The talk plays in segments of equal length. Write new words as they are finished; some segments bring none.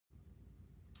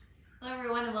Hello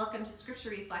everyone and welcome to Scripture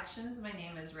Reflections. My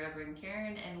name is Reverend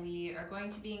Karen and we are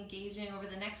going to be engaging over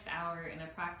the next hour in a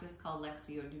practice called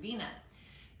Lectio Divina.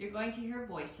 You're going to hear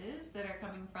voices that are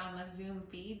coming from a Zoom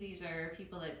feed. These are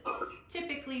people that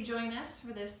typically join us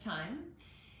for this time.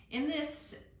 In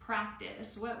this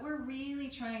practice, what we're really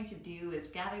trying to do is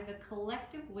gather the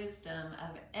collective wisdom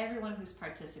of everyone who's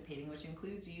participating, which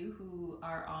includes you who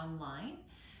are online.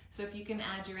 So if you can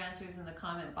add your answers in the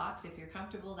comment box, if you're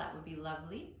comfortable, that would be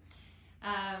lovely.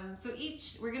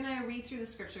 We're going to read through the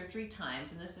scripture 3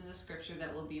 times, and this is a scripture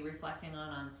that we'll be reflecting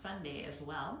on Sunday as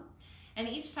well. And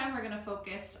each time we're going to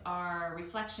focus our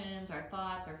reflections, our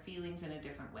thoughts, our feelings in a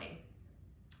different way.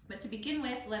 But to begin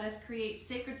with, let us create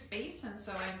sacred space. And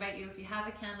so I invite you, if you have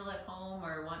a candle at home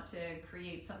or want to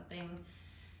create something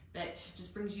that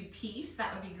just brings you peace,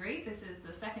 that would be great. This is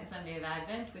the second Sunday of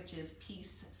Advent, which is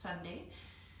Peace Sunday.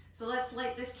 So let's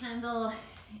light this candle,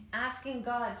 asking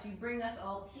God to bring us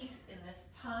all peace in this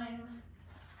time,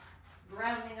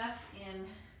 grounding us in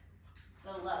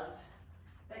the love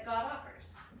that God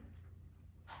offers.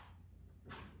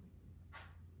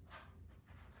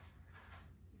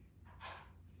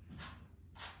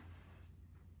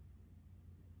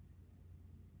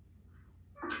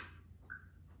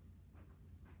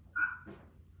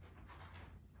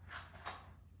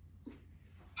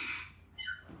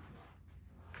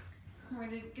 We're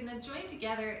going to join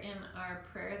together in our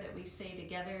prayer that we say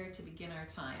together to begin our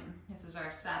time. This is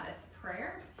our Sabbath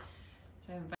prayer,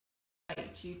 so I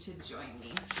invite you to join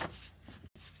me.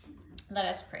 Let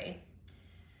us pray.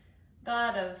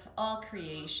 God of all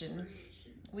creation,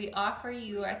 we offer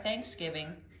you our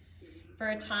thanksgiving for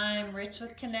a time rich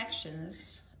with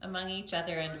connections among each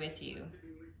other and with you.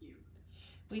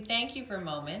 We thank you for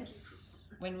moments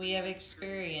when we have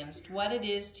experienced what it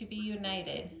is to be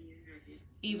united,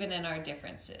 even in our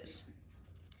differences.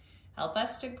 Help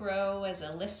us to grow as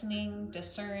a listening,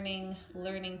 discerning,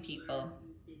 learning people.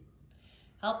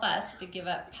 Help us to give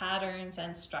up patterns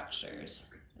and structures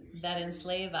that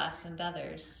enslave us and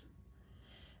others.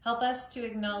 Help us to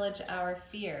acknowledge our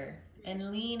fear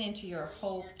and lean into your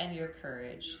hope and your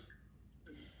courage.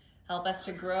 Help us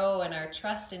to grow in our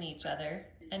trust in each other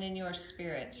and in your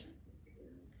spirit.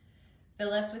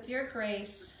 Fill us with your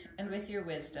grace and with your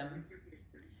wisdom,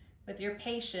 with your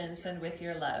patience and with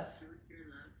your love.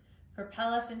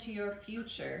 Propel us into your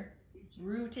future,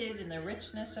 rooted in the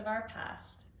richness of our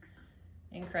past.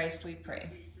 In Christ we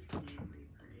pray.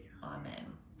 Amen.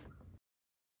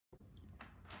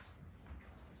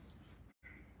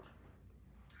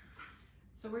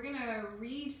 So we're going to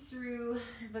read through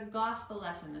the gospel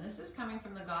lesson, and this is coming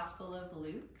from the Gospel of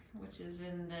Luke, which is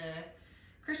in the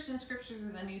Christian scriptures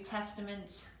of the New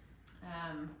Testament.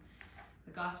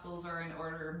 The Gospels are in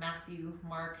order: Matthew,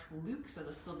 Mark, Luke, so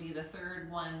this will be the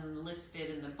third one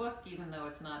listed in the book, even though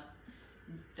it's not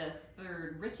the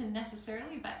third written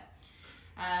necessarily, but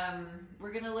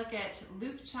we're going to look at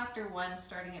Luke chapter 1,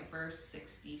 starting at verse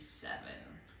 67.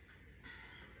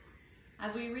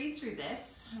 As we read through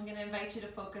this, I'm going to invite you to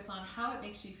focus on how it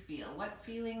makes you feel. What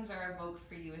feelings are evoked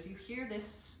for you as you hear this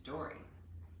story?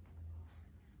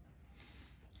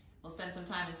 We'll spend some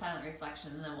time in silent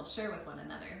reflection and then we'll share with one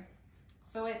another.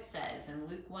 So it says in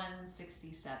Luke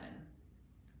 1:67,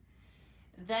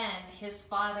 "Then his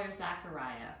father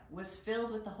Zechariah was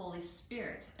filled with the Holy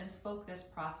Spirit and spoke this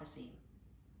prophecy.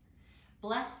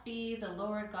 Blessed be the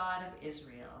Lord God of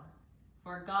Israel,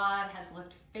 for God has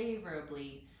looked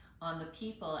favorably on the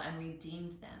people and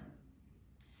redeemed them.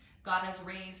 God has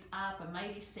raised up a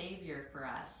mighty Savior for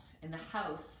us in the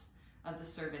house of the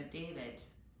servant David,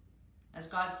 as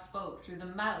God spoke through the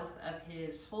mouth of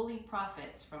his holy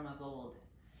prophets from of old,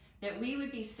 that we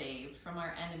would be saved from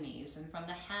our enemies and from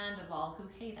the hand of all who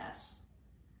hate us.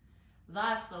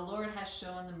 Thus the Lord has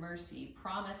shown the mercy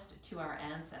promised to our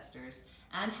ancestors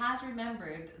and has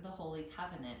remembered the holy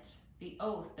covenant, the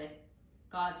oath that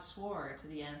God swore to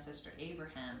the ancestor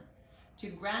Abraham, to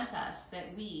grant us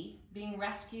that we, being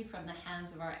rescued from the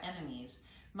hands of our enemies,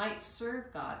 might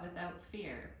serve God without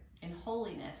fear, in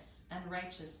holiness and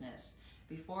righteousness,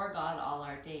 before God all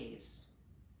our days.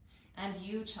 And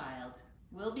you, child,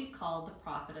 will be called the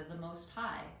prophet of the Most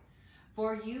High,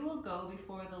 for you will go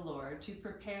before the Lord to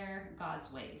prepare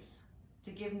God's ways,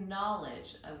 to give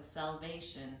knowledge of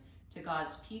salvation to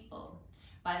God's people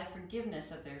by the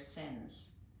forgiveness of their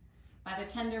sins, by the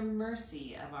tender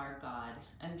mercy of our God,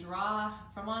 and draw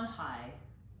from on high,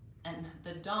 and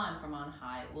the dawn from on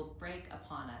high will break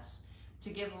upon us, to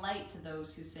give light to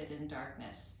those who sit in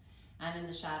darkness and in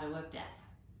the shadow of death,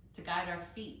 to guide our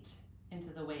feet into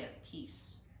the way of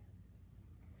peace.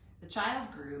 The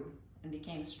child grew and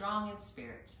became strong in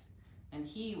spirit, and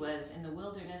he was in the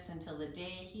wilderness until the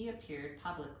day he appeared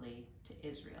publicly to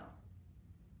Israel.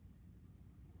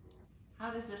 How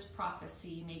does this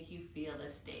prophecy make you feel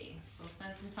this day? So we'll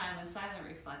spend some time in silent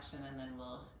reflection, and then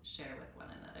we'll share with one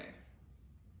another.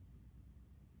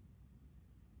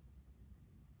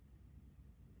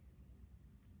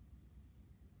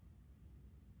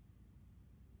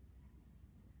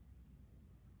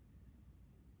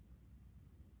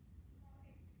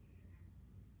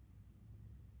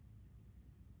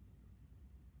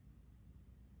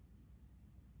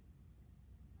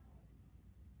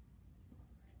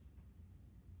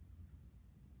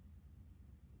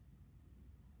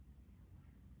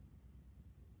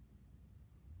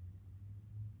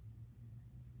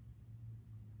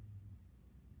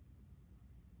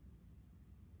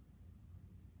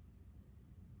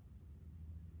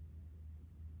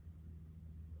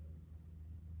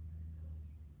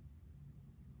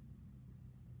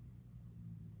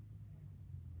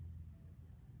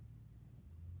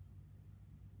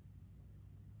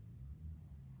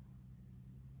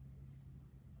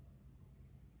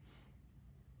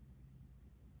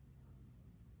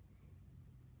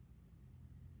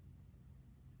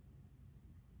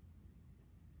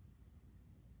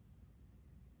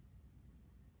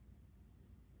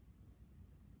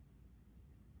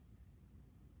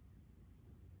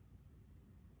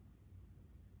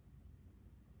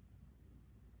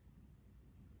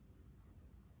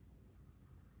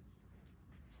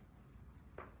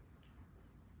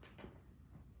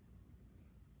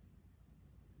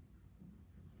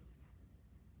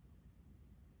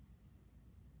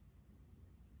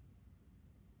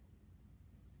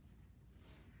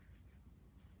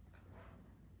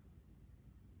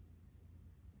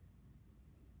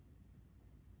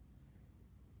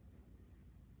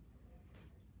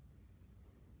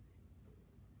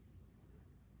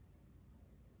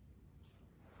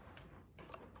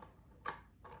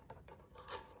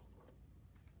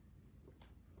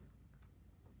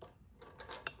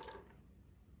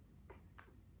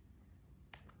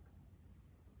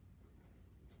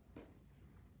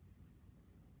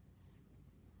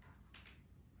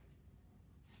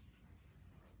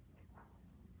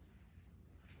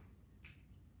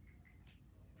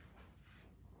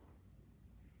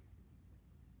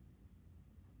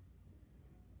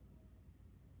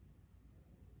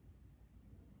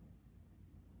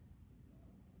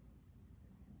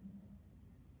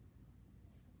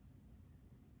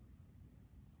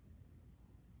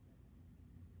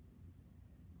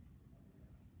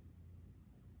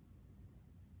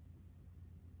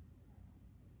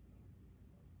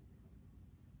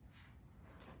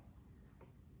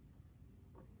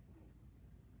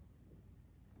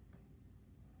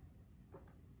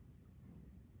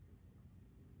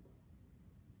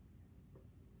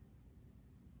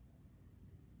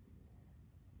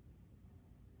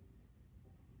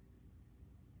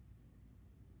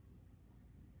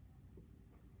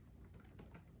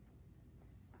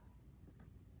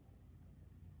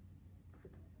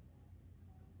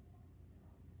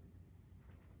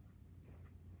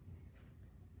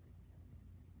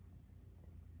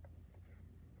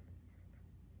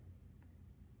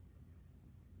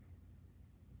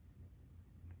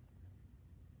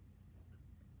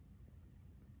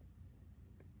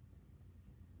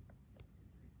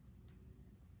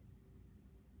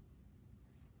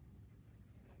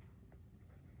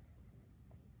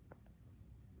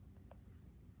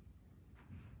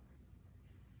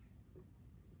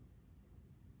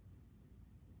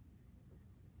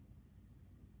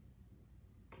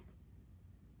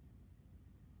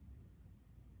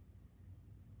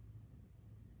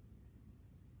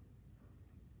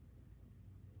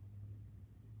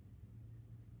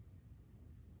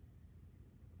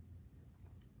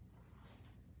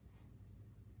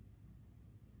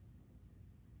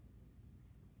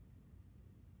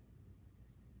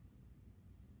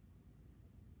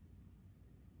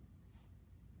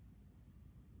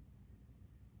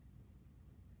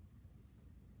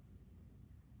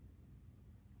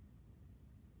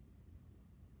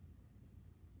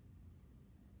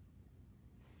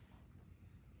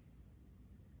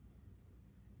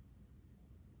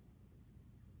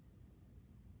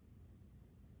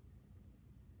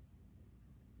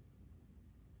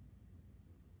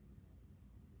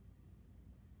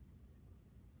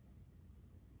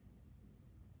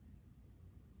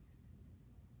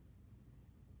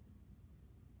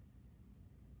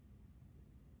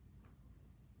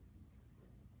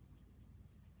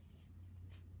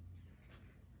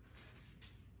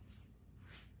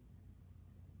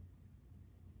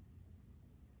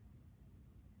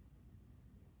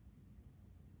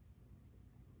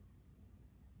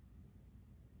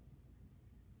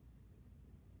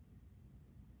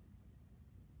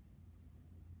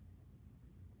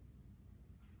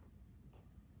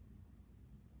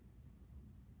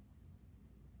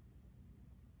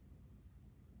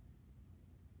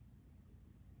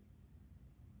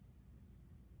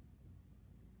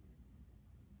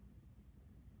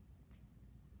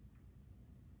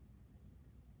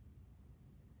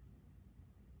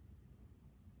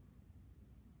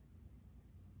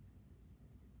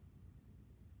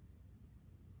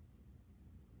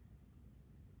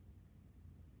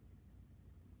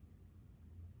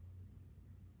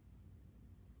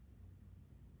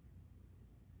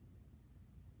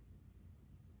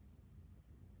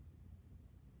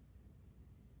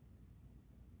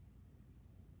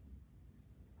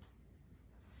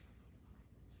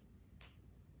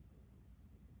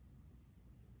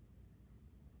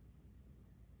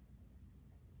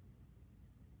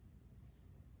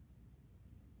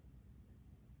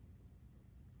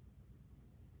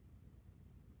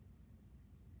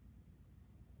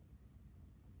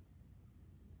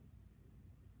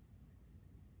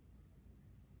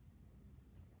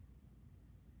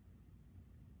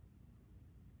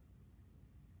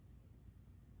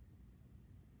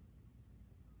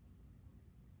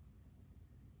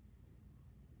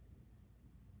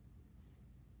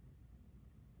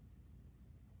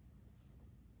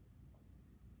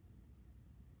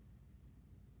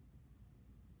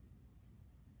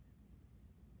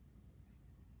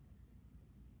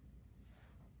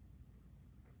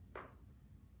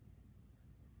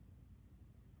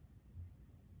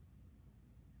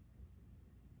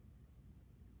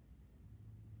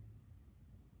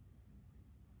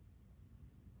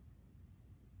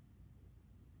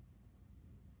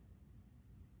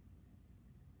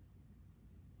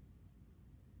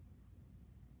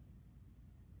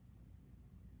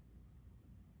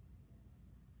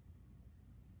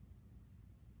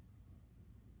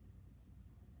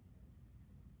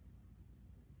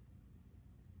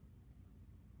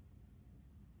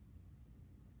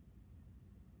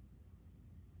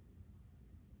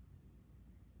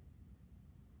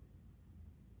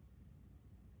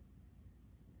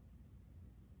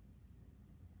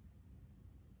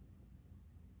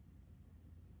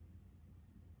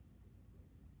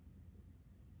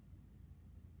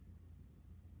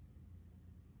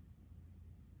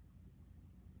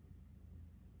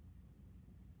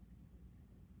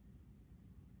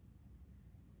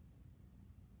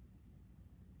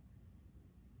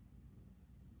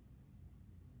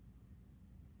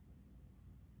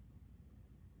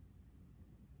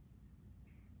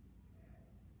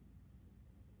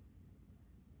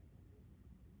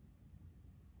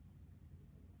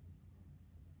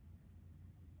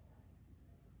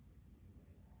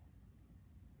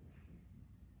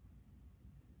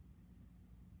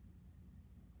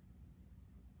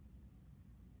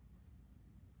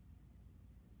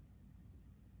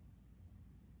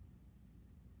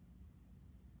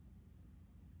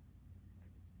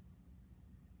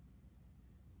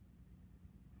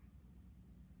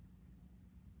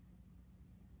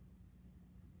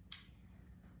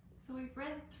 So we've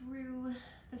read through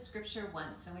the scripture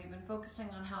once and we've been focusing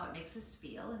on how it makes us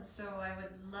feel. And so I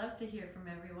would love to hear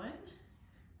from everyone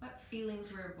what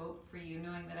feelings were evoked for you,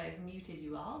 knowing that I've muted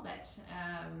you all, but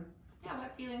yeah,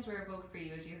 what feelings were evoked for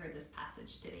you as you heard this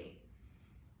passage today?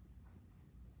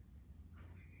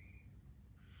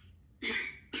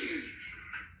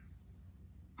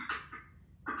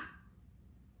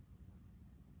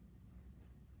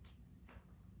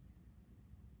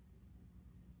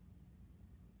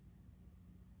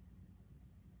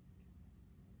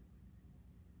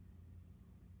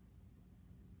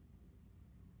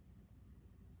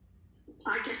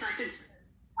 I guess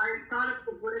I thought of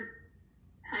the word,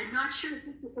 I'm not sure if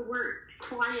this is a word,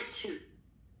 quietude.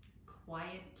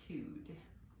 Quietude.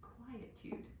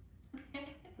 Quietude.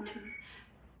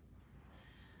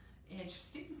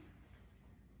 Interesting.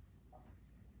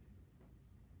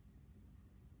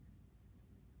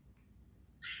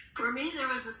 For me, there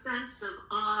was a sense of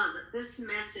awe that this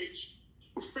message,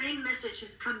 the same message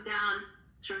has come down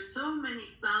through so many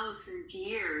thousand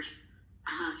years,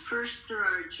 first through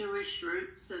our Jewish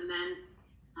roots and then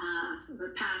the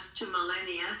past 2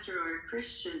 millennia through our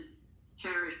Christian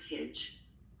heritage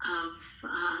of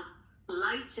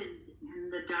light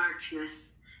in the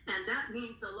darkness. And that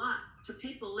means a lot to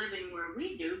people living where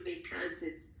we do because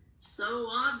it's so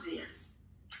obvious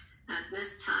at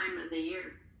this time of the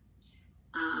year.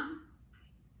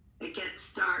 It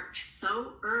gets dark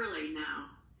so early now,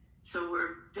 so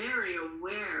we're very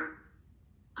aware,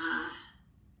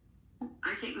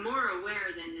 I think more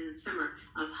aware than in the summer,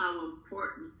 of how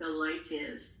important the light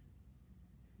is.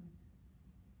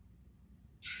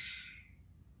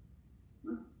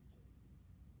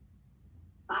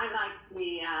 I like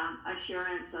the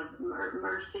assurance of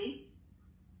mercy.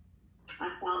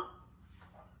 I felt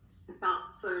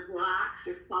sort of relaxed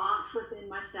or soft within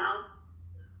myself.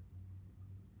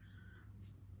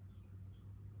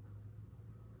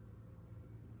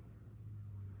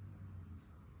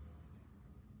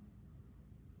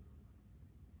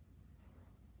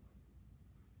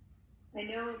 I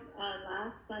know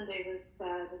last Sunday was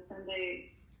the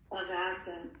Sunday of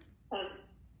Advent, of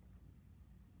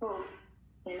hope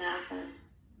in Advent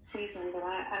season, but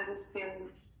I was feeling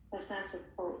a sense of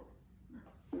hope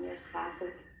in this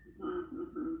passage.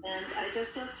 Mm-hmm. And I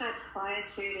just looked up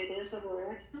quietude. It is a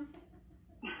word.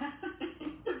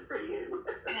 Good for you.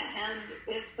 And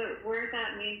it's a word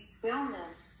that means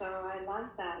stillness, so I love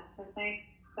that. So I think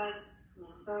that's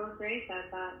so great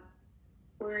that that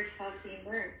word has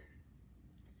emerged.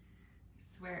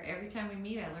 I swear, every time we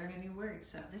meet, I learn a new word,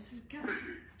 so this is good.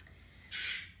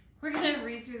 We're going to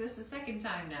read through this a second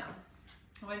time now.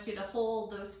 I want you to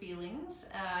hold those feelings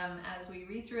as we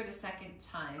read through it a second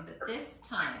time, but this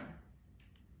time,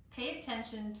 pay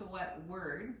attention to what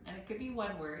word, and it could be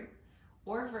one word,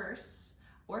 or verse,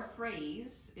 or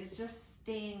phrase, is just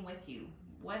staying with you.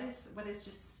 What is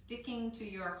just sticking to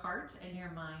your heart and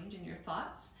your mind and your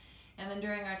thoughts? And then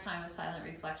during our time of silent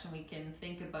reflection, we can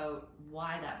think about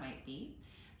why that might be.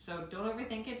 So don't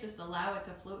overthink it, just allow it to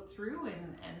float through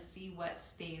and see what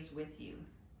stays with you.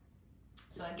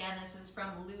 So again, this is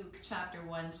from Luke chapter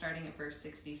 1, starting at verse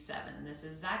 67. This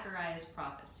is Zechariah's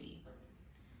prophecy.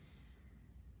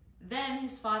 Then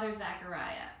his father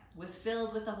Zechariah was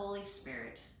filled with the Holy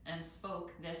Spirit and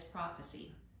spoke this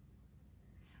prophecy.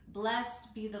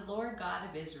 Blessed be the Lord God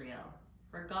of Israel,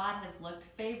 for God has looked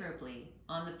favorably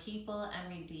on the people and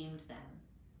redeemed them.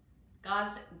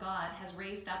 God has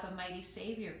raised up a mighty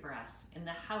Savior for us in the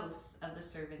house of the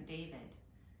servant David.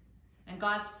 And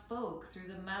God spoke through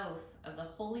the mouth of the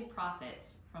holy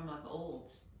prophets from of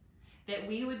old, that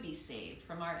we would be saved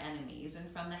from our enemies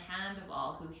and from the hand of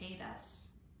all who hate us.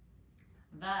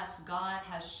 Thus God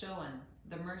has shown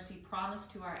the mercy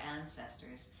promised to our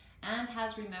ancestors and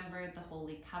has remembered the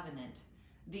holy covenant,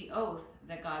 the oath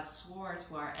that God swore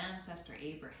to our ancestor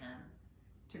Abraham,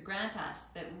 to grant us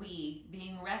that we,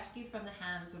 being rescued from the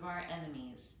hands of our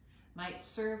enemies, might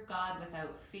serve God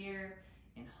without fear,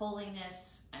 in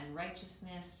holiness and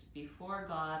righteousness before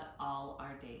God all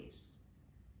our days.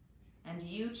 And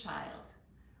you, child,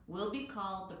 will be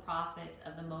called the prophet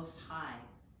of the Most High,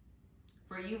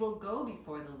 for you will go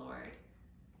before the Lord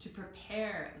to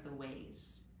prepare the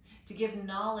ways, to give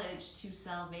knowledge to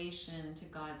salvation to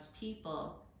God's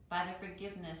people by the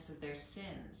forgiveness of their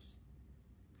sins.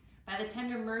 By the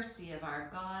tender mercy of our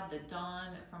God, the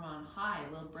dawn from on high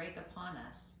will break upon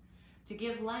us, to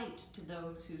give light to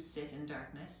those who sit in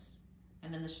darkness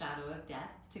and in the shadow of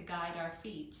death, to guide our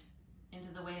feet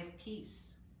into the way of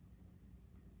peace.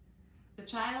 The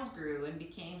child grew and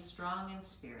became strong in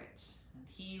spirit, and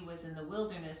he was in the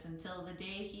wilderness until the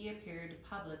day he appeared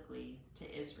publicly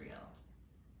to Israel.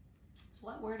 So So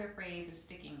what word or phrase is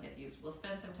sticking with you? So we'll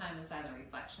spend some time in silent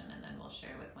reflection and then we'll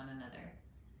share with one another.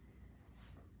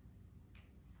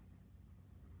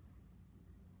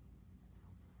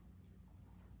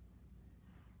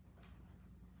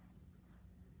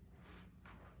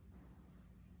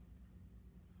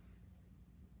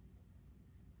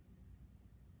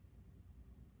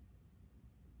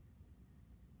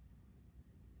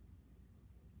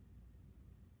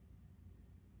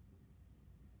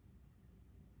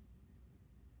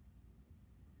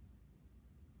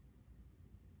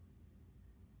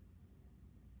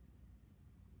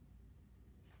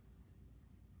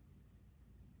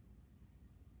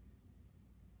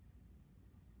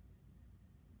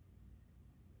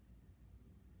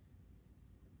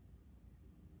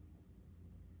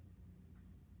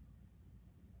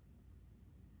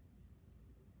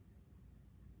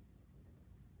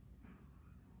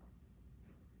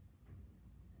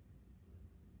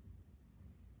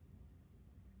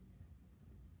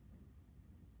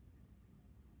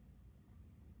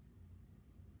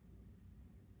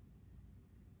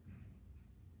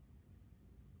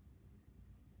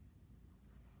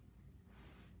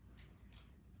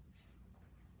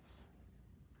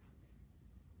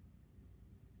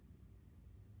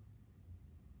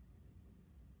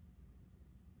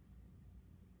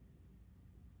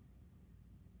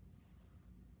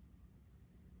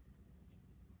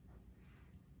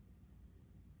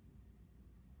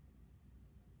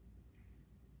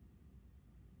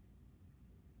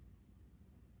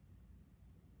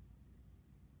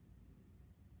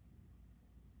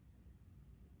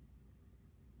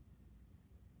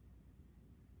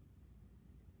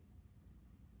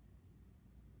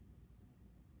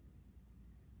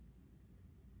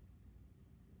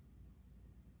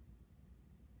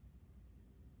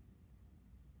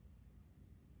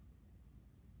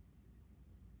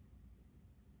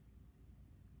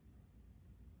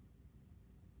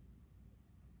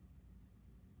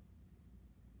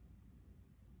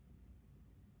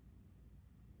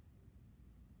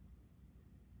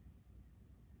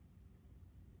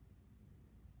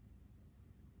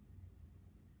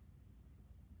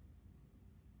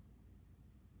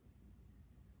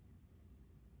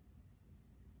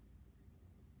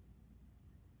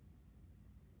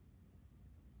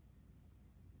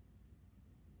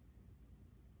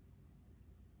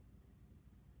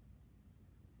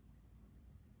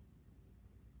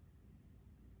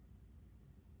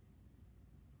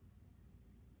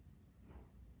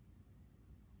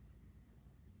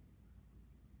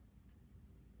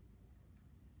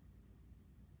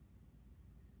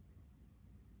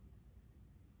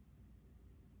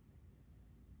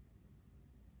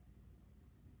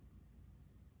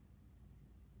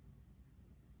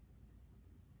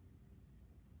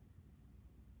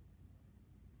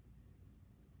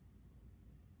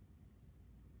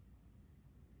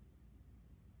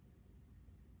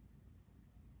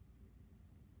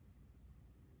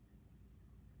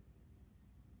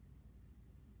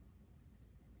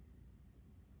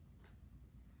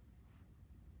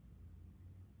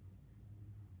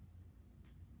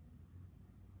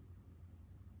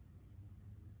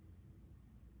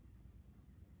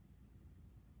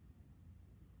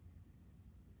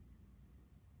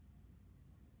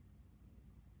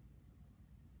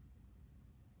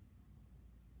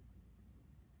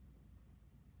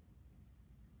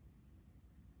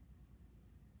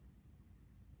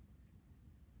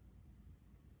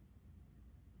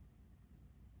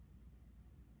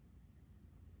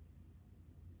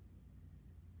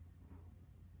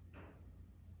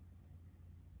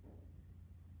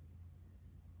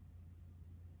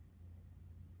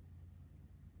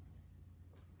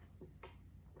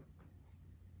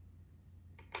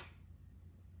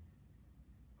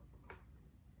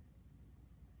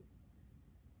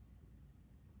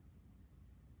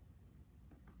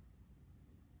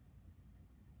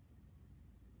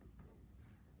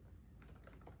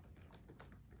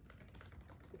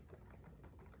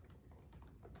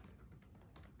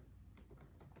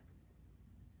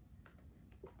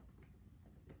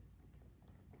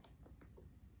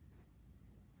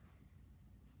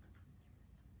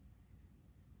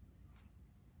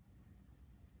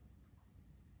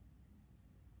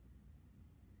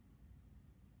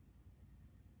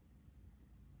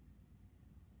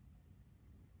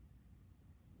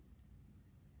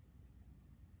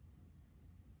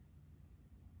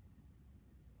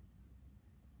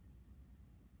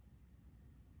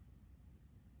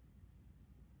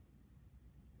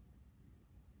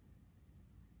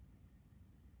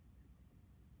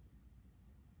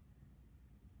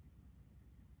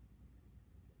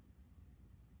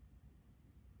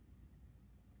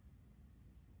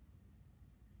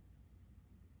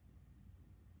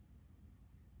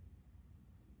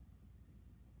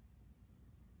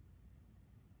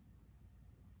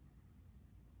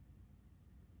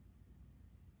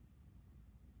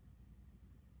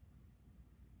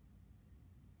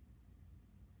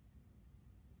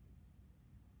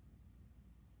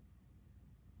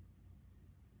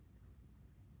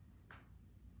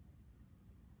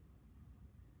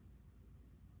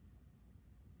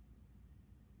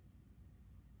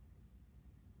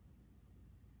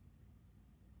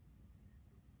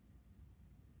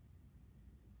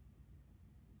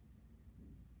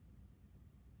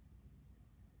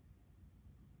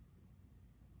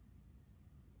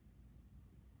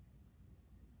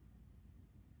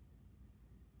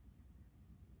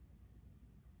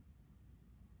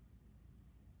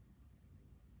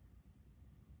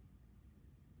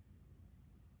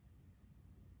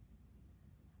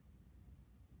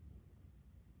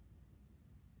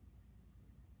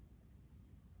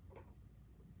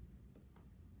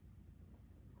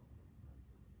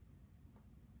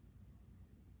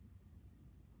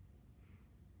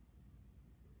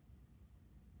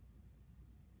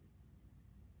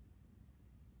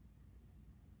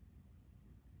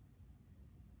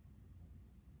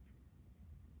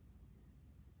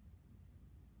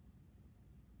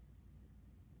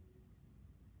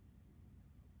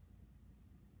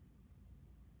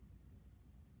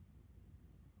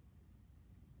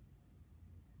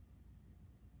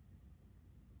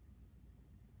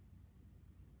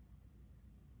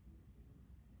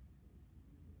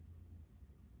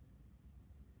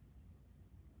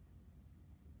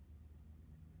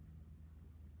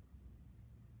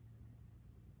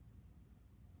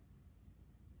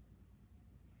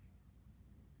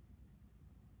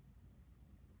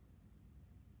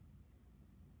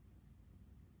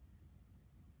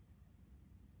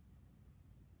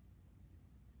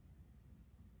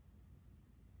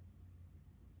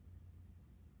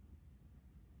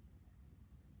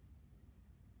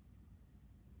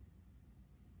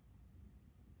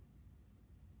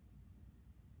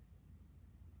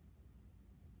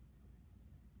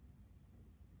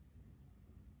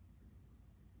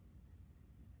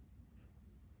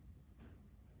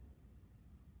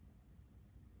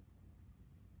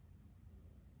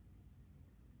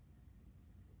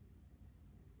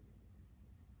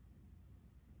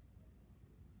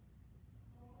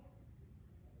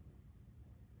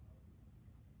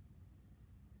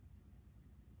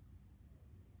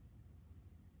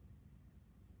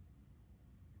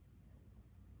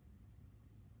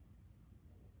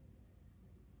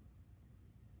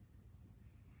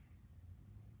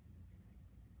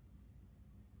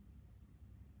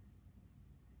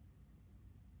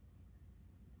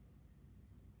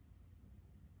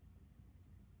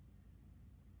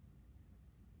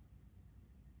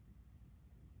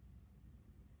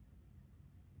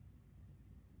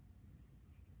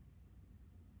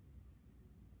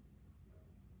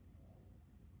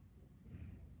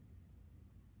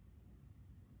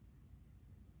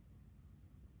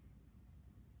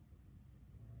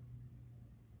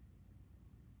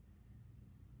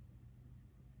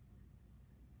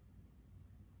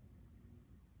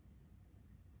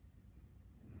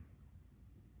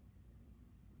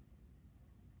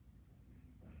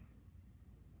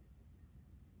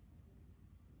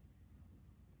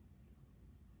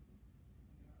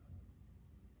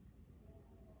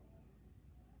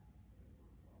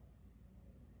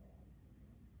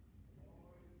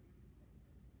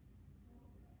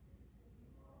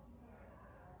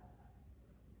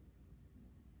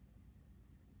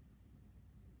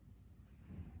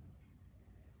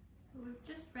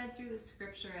 just read through the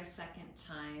scripture a second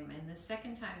time, and the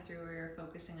second time through we were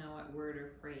focusing on what word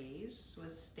or phrase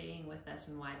was staying with us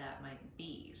and why that might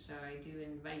be. So I do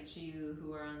invite you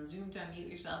who are on Zoom to unmute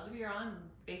yourselves. If you're on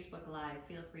Facebook Live,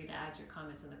 feel free to add your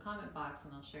comments in the comment box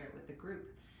and I'll share it with the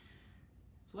group.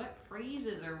 So what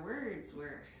phrases or words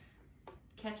were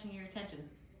catching your attention?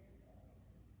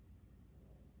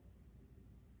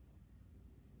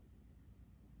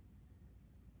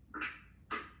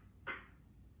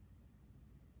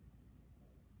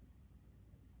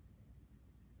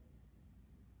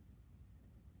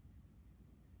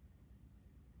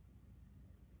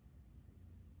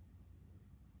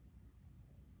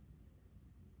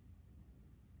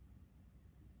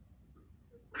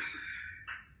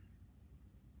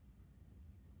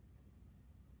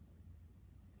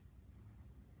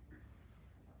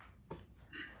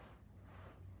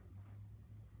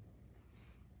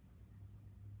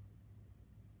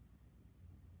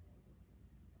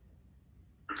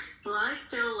 Well, I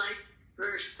still like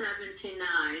verse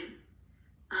 79,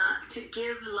 to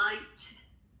give light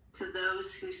to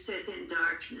those who sit in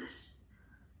darkness.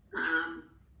 And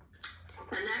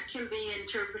that can be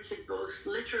interpreted both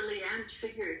literally and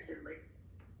figuratively,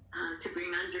 to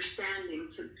bring understanding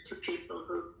to people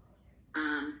who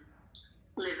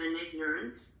live in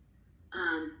ignorance.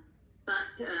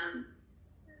 But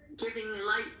giving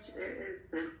light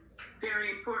is very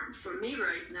important for me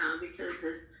right now, because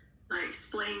as I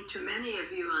explained to many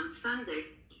of you on Sunday,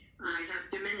 I have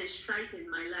diminished sight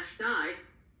in my left eye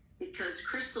because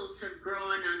crystals have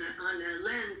grown on a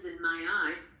lens in my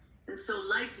eye, and so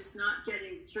light is not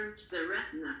getting through to the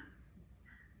retina.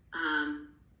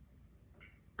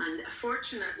 And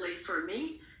fortunately for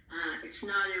me, it's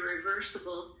not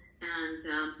irreversible, and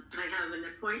I have an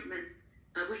appointment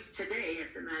a week today,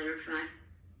 as a matter of fact,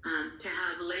 to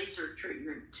have laser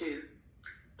treatment to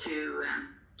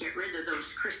get rid of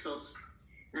those crystals,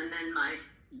 and then my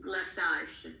left eye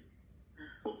should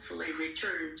hopefully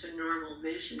return to normal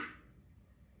vision.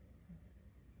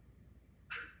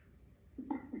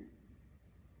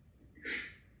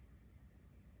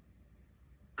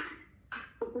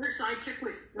 The verse I took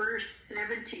was verse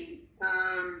 70.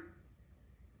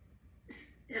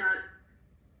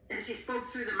 As he spoke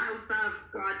through the mouth of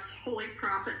God's holy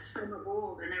prophets from of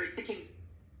old, and I was thinking,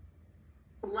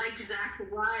 like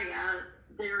Zechariah,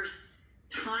 there's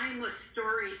timeless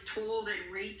stories told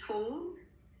and retold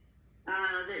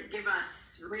that give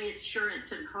us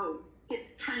reassurance and hope.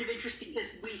 It's kind of interesting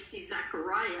because we see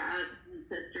Zechariah as an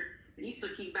ancestor, but he's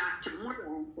looking back to more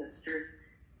ancestors.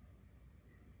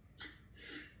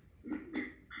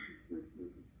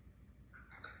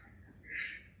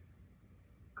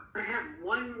 I have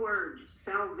one word,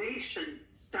 salvation,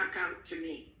 stuck out to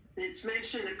me. It's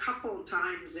mentioned a couple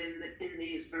times in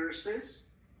these verses,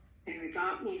 and it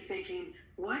got me thinking,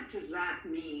 what does that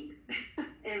mean?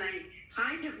 And I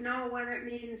kind of know what it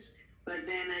means, but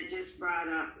then it just brought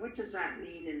up, what does that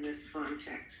mean in this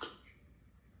context?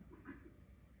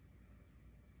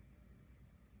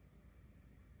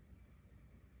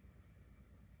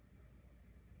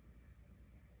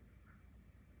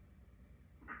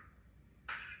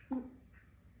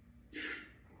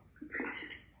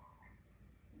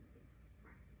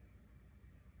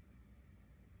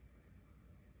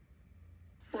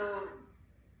 So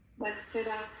what stood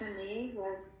out for me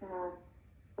was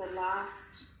the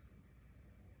last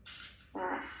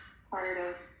part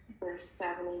of verse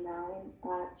 79,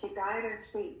 to guide our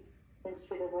feet into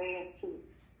the way of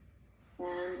peace.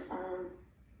 And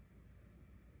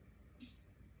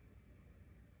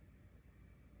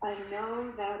I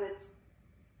know that it's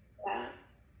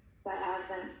the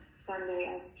Advent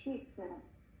Sunday of Peace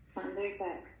Sunday,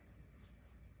 but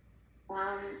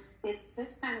it's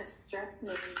just kind of struck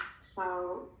me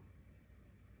how,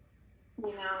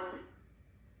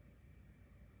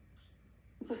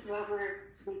 this is what we're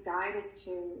to be guided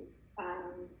to,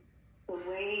 the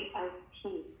way of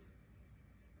peace.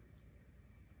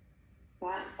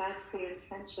 That's the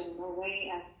intention, the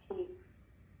way of peace.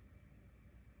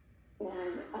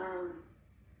 And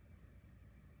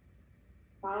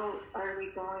how are we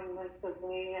going with the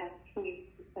way of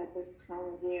peace at this time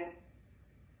of year?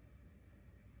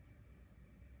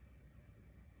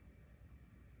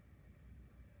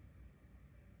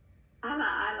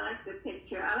 I like the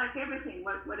picture. I like everything,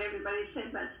 what everybody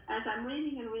said, but as I'm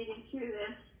reading and reading through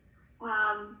this,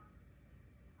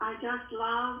 I just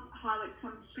love how it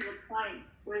comes to the point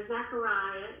where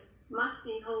Zechariah must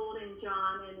be holding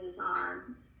John in his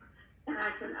arms, and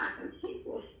I can see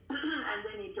this, and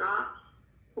then he drops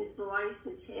his voice,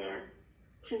 his head,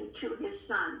 to his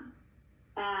son,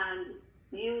 and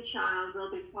You, child, will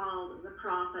be called the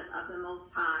prophet of the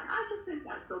Most High. I just think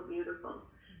that's so beautiful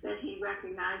that he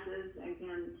recognizes and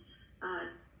can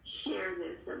share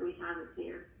this, that we have it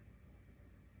here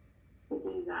to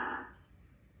do that.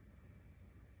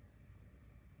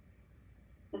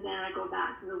 And then I go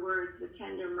back to the words, the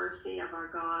tender mercy of our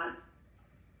God.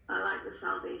 I like the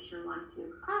salvation one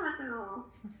too. I like it all.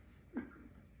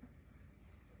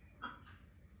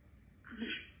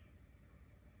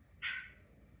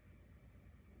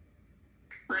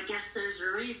 Well, I guess there's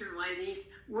a reason why these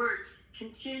words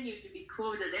continue to be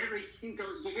quoted every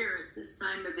single year at this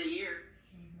time of the year.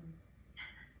 Mm-hmm.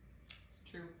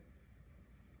 It's true.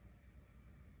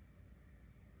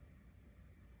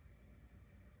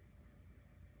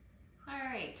 All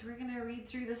right, we're going to read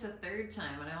through this a third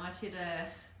time, and I want you to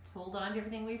hold on to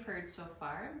everything we've heard so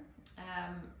far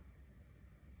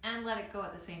and let it go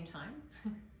at the same time.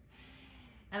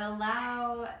 And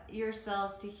allow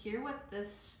yourselves to hear what the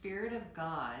Spirit of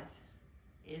God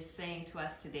is saying to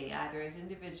us today, either as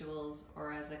individuals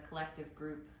or as a collective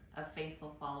group of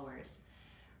faithful followers.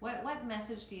 What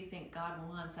message do you think God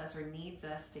wants us or needs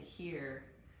us to hear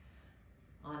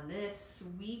on this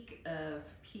week of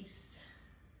peace?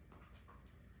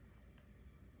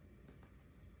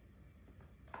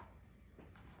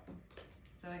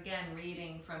 So again,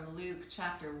 reading from Luke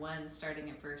chapter 1, starting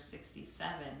at verse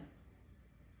 67.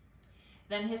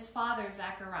 Then his father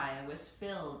Zechariah was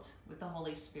filled with the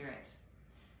Holy Spirit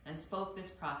and spoke this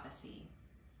prophecy.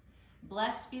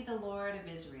 Blessed be the Lord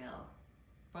of Israel,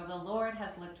 for the Lord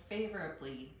has looked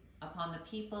favorably upon the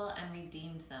people and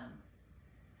redeemed them.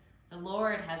 The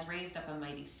Lord has raised up a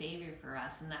mighty Savior for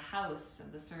us in the house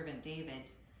of the servant David,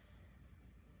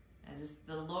 as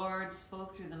the Lord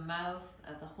spoke through the mouth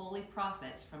of the holy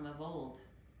prophets from of old,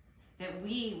 that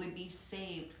we would be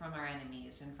saved from our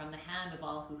enemies and from the hand of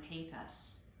all who hate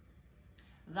us.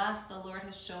 Thus the Lord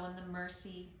has shown the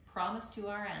mercy promised to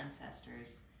our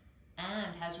ancestors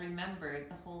and has remembered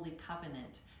the holy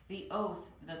covenant, the oath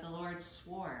that the Lord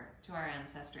swore to our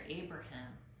ancestor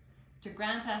Abraham, to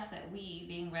grant us that we,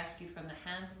 being rescued from the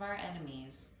hands of our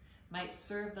enemies, might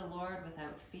serve the Lord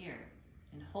without fear,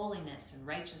 in holiness and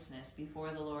righteousness before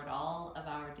the Lord all of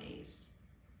our days.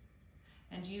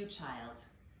 And you, child,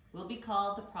 will be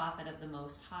called the prophet of the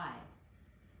Most High,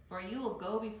 for you will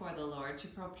go before the Lord to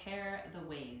prepare the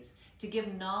ways, to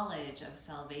give knowledge of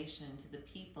salvation to the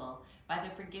people by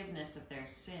the forgiveness of their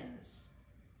sins.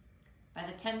 By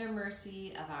the tender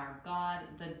mercy of our God,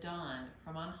 the dawn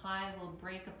from on high will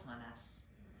break upon us,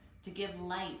 to give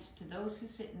light to those who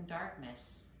sit in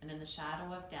darkness and in the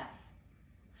shadow of death,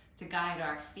 to guide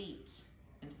our feet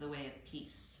into the way of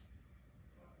peace.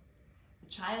 The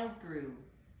child grew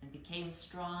and became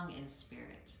strong in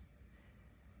spirit,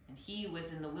 and he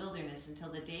was in the wilderness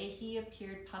until the day he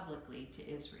appeared publicly to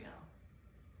Israel.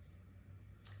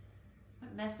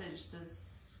 What message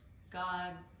does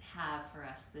God have for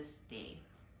us this day?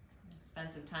 We'll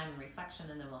spend some time in reflection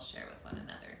and then we'll share with one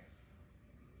another.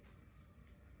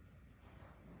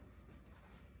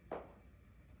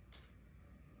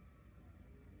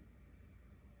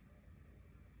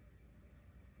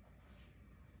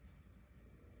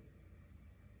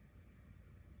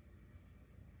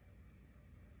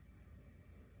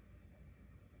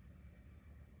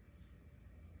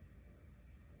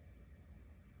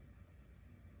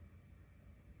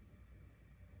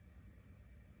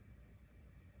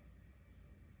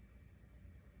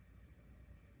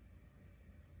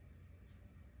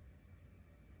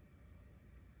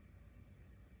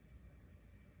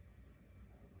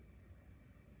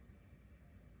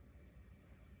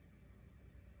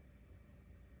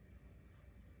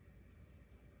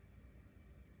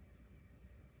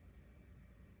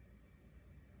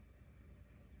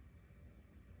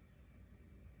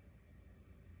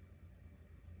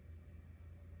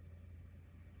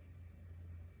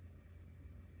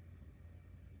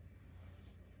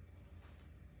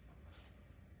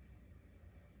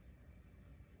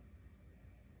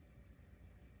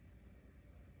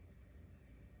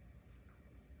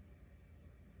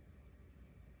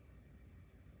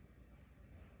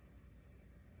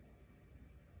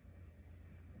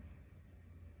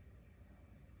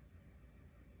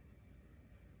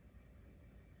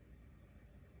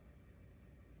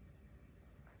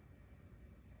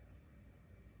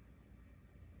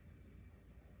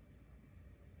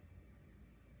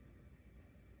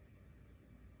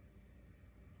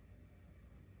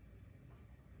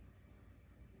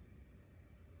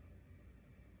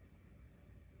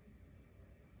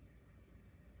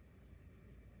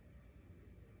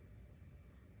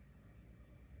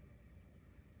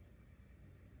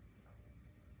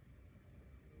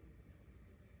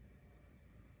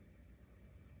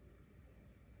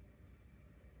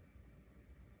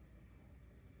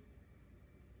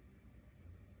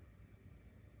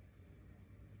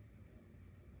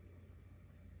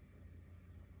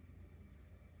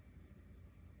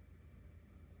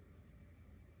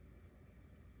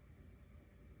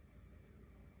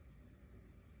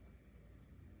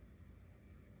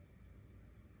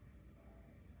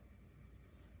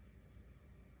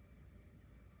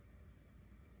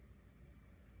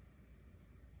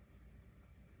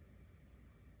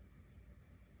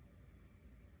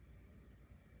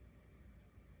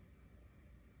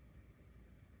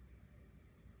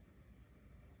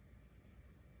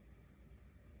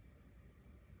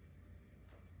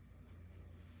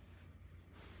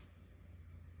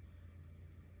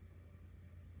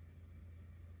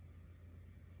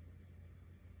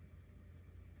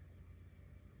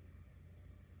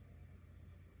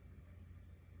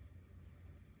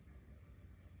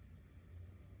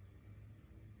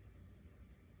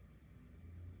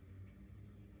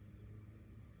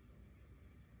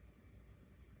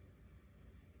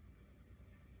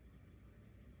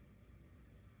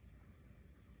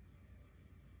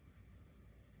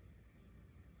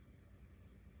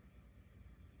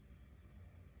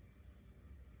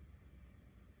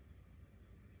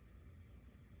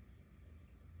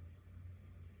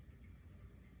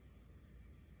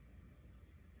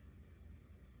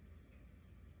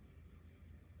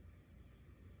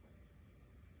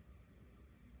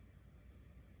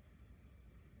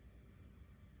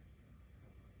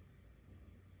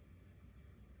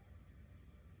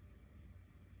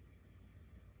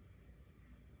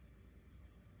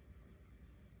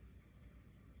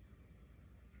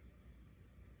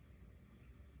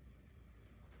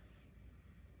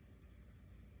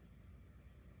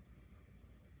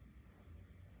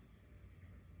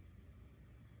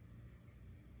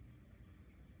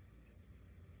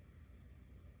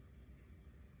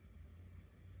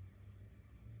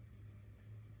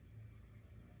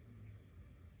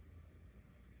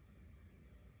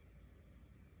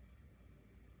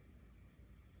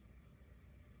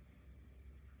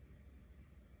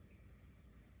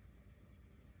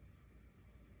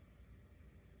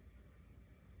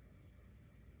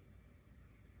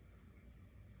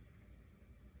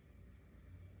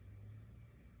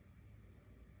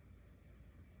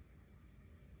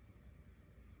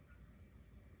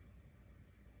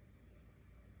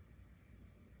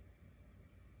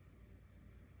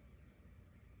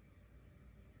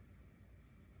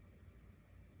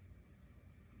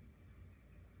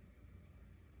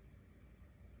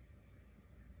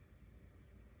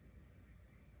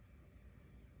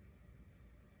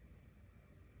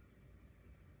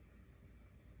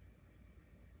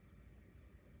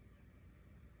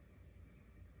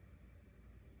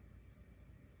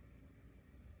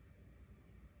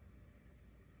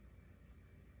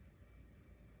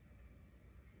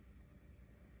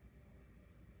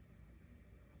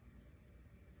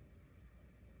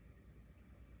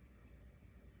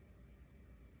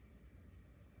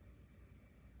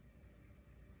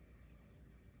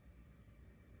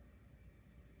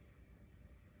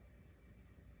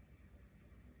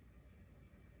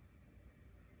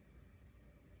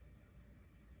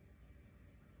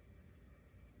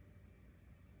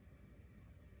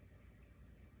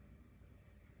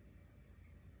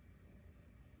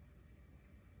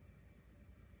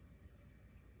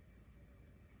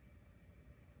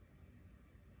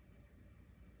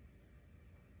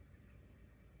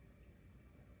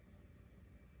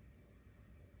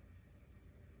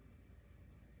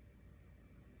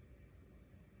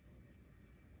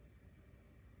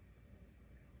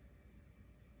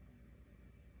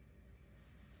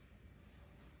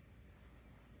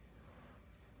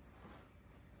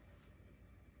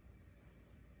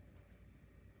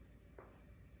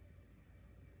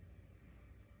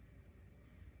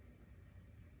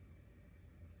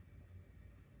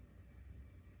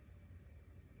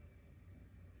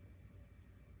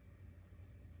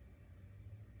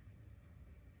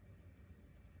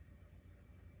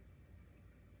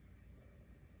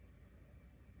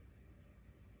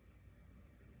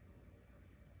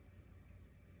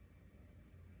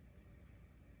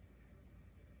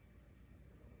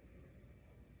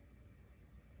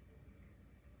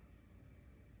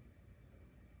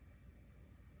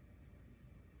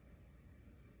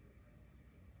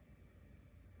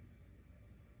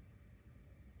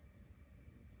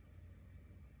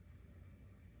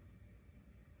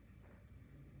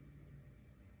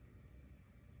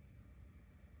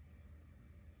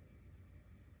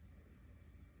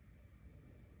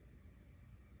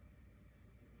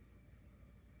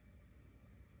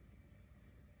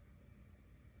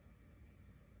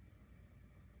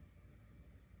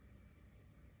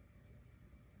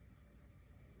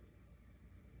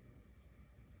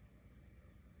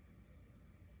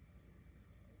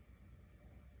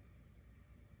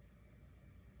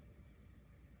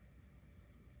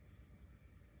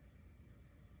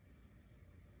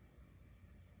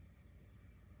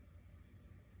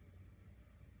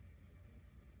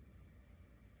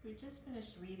 We just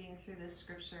finished reading through this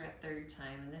scripture a third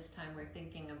time, and this time we're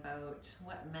thinking about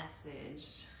what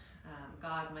message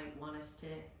God might want us to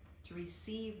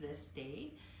receive this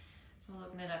day. So we'll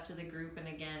open it up to the group, and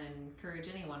again, encourage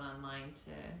anyone online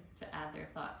to add their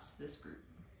thoughts to this group.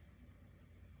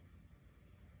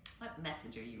 What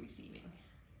message are you receiving?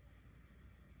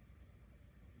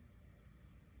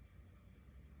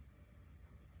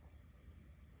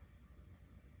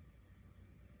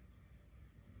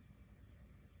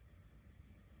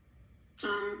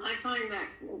 I find that,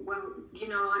 well,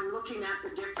 I'm looking at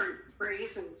the different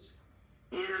phrases,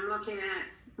 and I'm looking at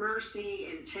mercy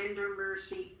and tender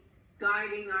mercy,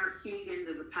 guiding our feet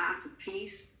into the path of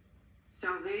peace,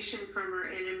 salvation from our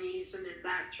enemies, and in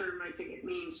that term, I think it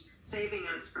means saving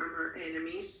us from our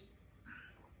enemies,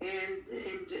 and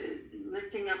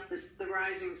lifting up the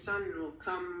rising sun will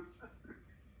come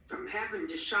from heaven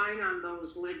to shine on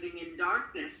those living in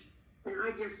darkness. And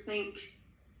I just think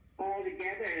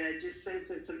altogether, it just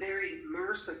says it's a very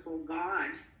merciful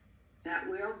God that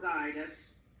will guide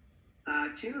us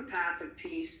to a path of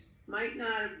peace. Might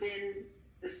not have been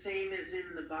the same as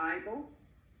in the Bible,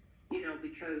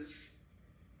 because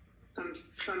some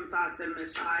thought the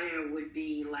Messiah would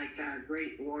be like a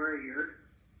great warrior.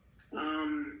 But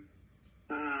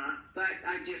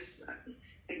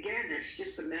it's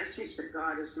just a message that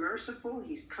God is merciful,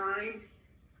 He's kind,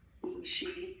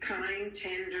 she kind,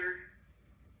 tender,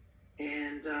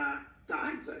 and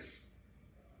guides us.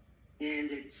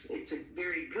 And it's a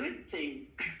very good thing,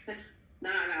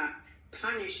 not a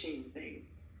punishing thing.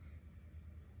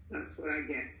 That's what I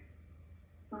get.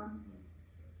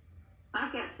 I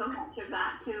get so much of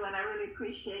that too, and I really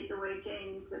appreciate the way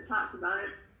James talked about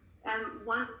it. And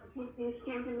one of the things that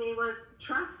came to me was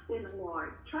trust in the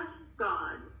Lord, trust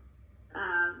God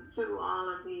through all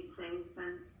of these things,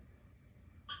 and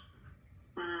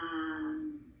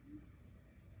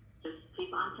just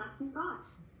keep on trusting God.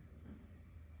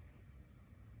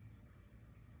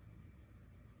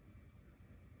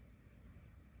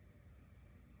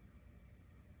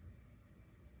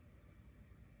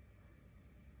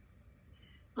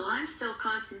 Well, I'm still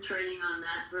concentrating on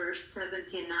that verse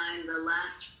 79, the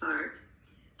last part,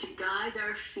 to guide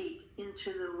our feet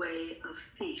into the way of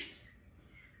peace.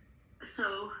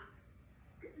 So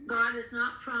God is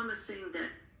not promising that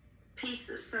peace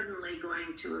is suddenly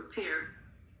going to appear.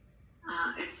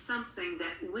 It's something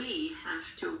that we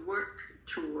have to work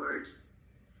toward.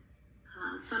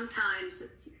 Sometimes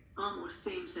it almost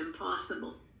seems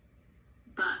impossible,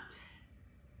 but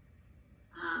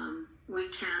we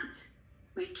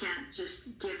can't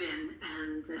just give in,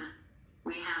 and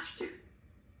we have to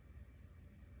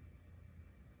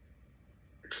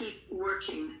keep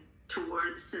working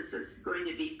toward, since it's going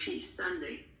to be Peace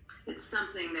Sunday. It's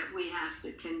something that we have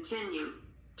to continue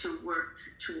to work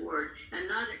toward and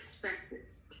not expect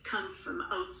it to come from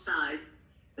outside,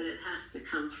 but it has to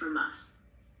come from us.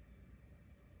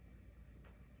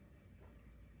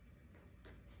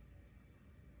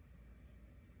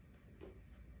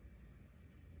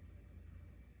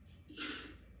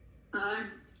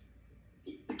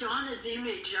 Donna's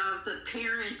image of the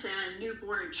parent and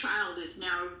newborn child is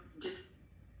now just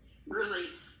really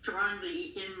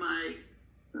strongly in my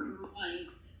mind.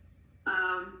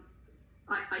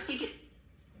 I think it's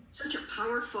such a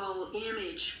powerful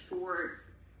image for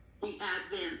the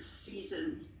Advent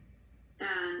season,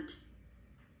 and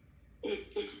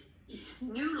it's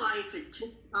new life. It's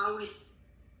just always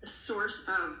a source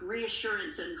of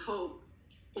reassurance and hope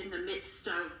in the midst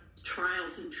of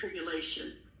trials and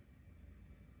tribulation.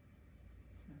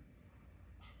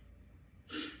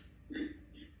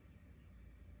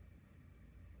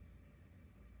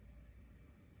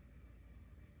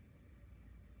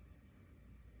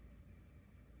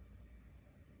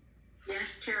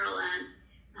 Yes, Carol Ann.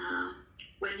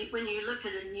 When you look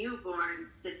at a newborn,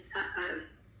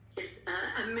 it's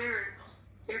a miracle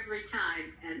every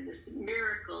time, and this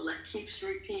miracle that keeps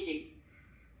repeating.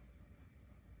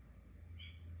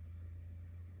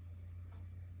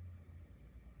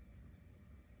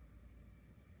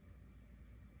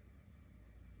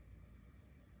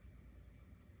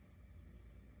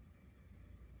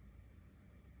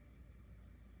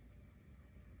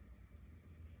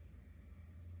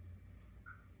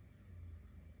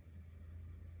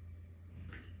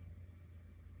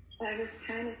 I was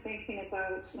kind of thinking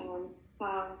about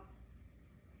how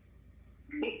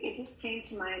it just came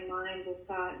to my mind the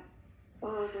thought,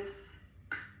 oh, this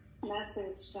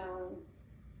message,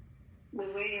 the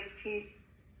way of peace,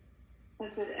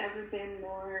 has it ever been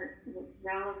more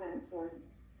relevant? And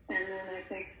then I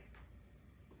think,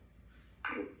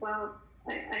 well,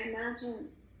 I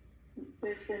imagine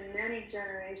there's been many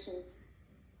generations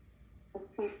of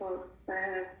people that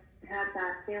have had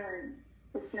that feeling.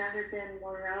 It's never been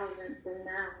more relevant than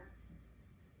now.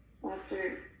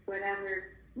 After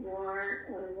whatever war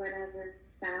or whatever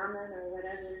famine or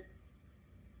whatever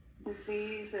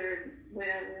disease or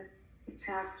whatever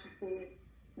catastrophe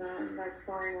that's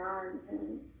going on,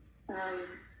 and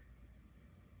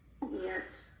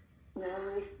yet,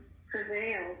 we've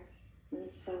prevailed,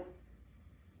 and so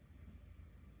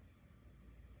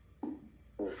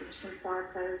those are some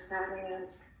thoughts I was having, and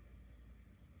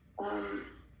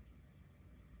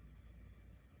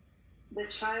the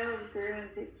child grew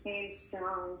and became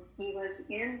strong. He was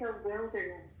in the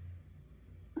wilderness.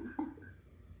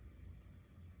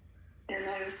 And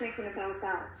I was thinking about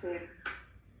that too.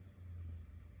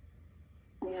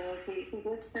 He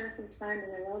did spend some time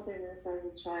in the wilderness as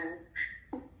a child.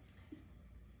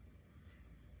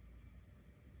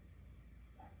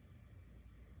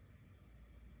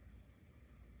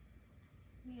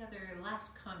 Any other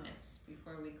last comments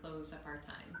before we close up our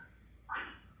time?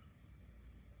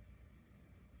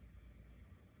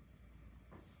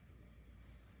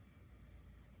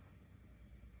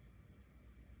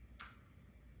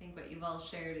 I think what you've all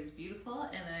shared is beautiful,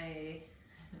 and I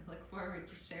look forward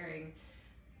to sharing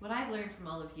what I've learned from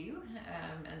all of you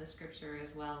and the scripture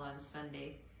as well on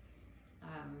Sunday.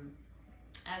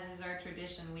 As is our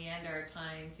tradition, we end our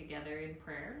time together in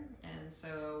prayer, and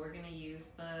so we're going to use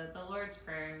the Lord's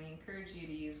Prayer, and we encourage you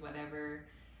to use whatever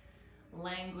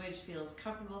language feels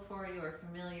comfortable for you or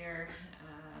familiar.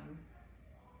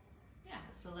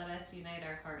 So let us unite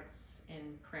our hearts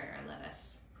in prayer. Let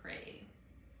us pray.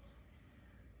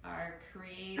 Our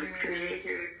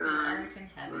Creator, who art in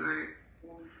heaven,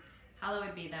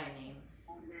 hallowed be thy name.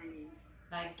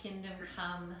 Thy kingdom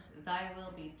come, thy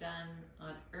will be done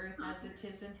on earth as it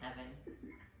is in heaven.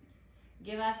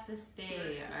 Give us this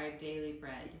day our daily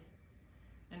bread,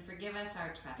 and forgive us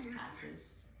our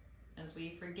trespasses, as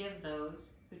we forgive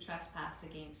those who trespass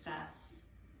against us.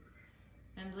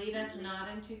 And lead us not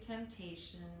into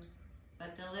temptation,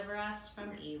 but deliver us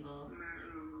from evil.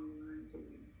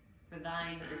 For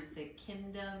thine is the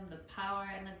kingdom, the power,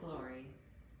 and the glory,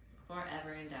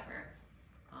 forever and ever.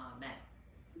 Amen.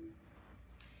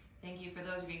 Thank you for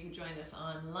those of you who joined us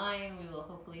online. We will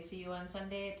hopefully see you on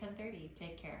Sunday at 10:30.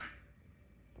 Take care.